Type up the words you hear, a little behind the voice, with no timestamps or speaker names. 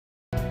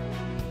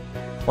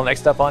Well,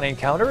 next up on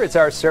Encounter, it's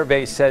our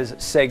Survey Says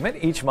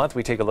segment. Each month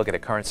we take a look at a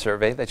current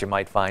survey that you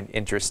might find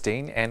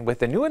interesting. And with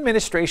the new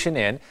administration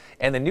in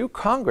and the new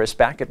Congress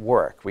back at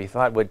work, we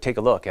thought we'd take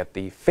a look at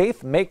the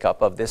faith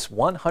makeup of this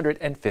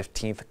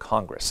 115th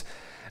Congress.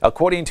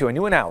 According to a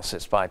new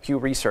analysis by Pew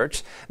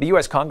Research, the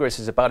U.S. Congress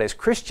is about as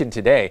Christian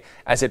today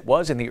as it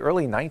was in the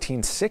early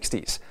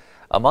 1960s.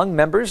 Among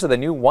members of the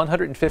new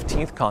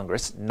 115th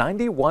Congress,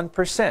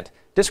 91%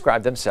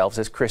 describe themselves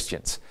as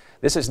Christians.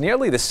 This is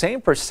nearly the same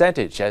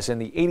percentage as in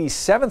the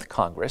 87th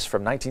Congress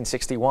from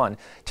 1961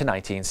 to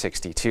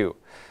 1962.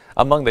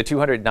 Among the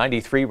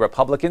 293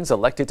 Republicans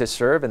elected to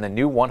serve in the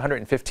new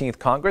 115th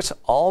Congress,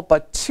 all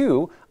but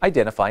 2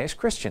 identify as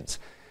Christians.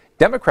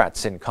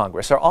 Democrats in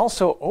Congress are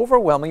also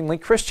overwhelmingly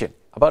Christian,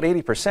 about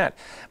 80%.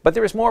 But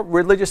there is more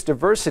religious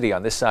diversity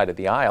on this side of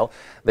the aisle.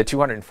 The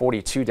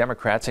 242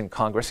 Democrats in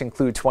Congress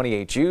include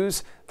 28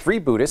 Jews, 3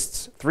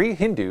 Buddhists, 3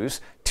 Hindus,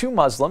 2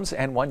 Muslims,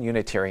 and 1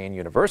 Unitarian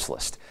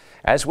Universalist,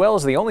 as well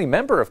as the only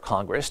member of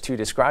Congress to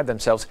describe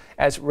themselves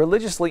as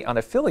religiously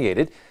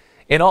unaffiliated.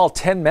 In all,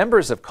 10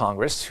 members of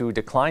Congress who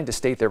declined to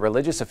state their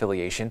religious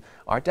affiliation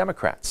are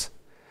Democrats.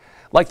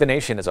 Like the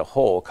nation as a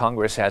whole,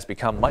 Congress has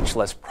become much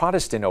less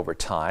Protestant over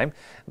time.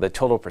 The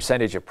total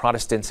percentage of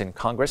Protestants in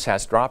Congress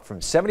has dropped from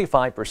 75%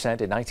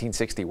 in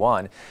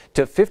 1961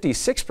 to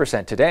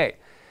 56% today.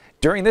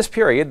 During this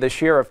period, the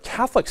share of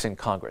Catholics in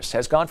Congress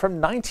has gone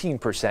from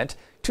 19%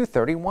 to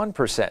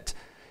 31%.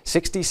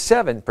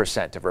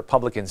 67% of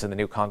Republicans in the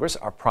new Congress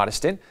are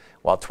Protestant,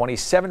 while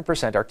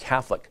 27% are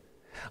Catholic.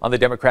 On the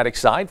Democratic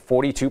side,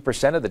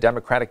 42% of the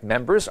Democratic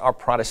members are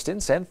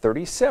Protestants and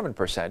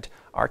 37%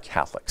 are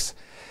Catholics.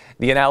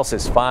 The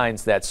analysis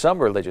finds that some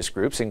religious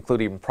groups,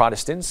 including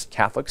Protestants,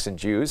 Catholics, and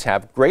Jews,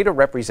 have greater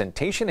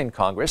representation in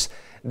Congress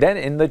than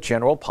in the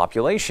general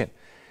population.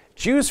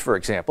 Jews, for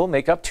example,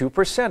 make up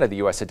 2% of the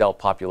U.S. adult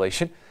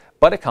population,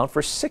 but account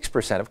for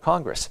 6% of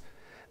Congress.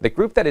 The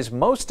group that is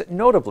most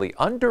notably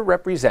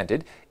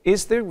underrepresented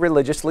is the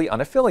religiously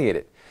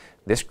unaffiliated.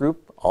 This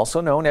group, also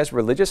known as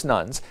religious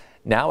nuns,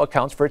 now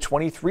accounts for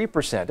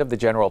 23% of the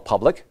general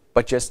public,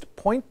 but just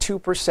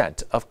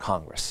 0.2% of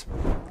Congress.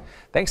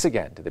 Thanks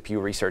again to the Pew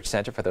Research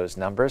Center for those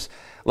numbers.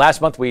 Last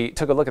month we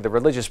took a look at the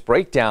religious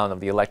breakdown of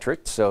the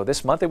electorate, so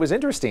this month it was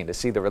interesting to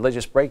see the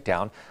religious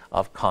breakdown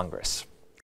of Congress.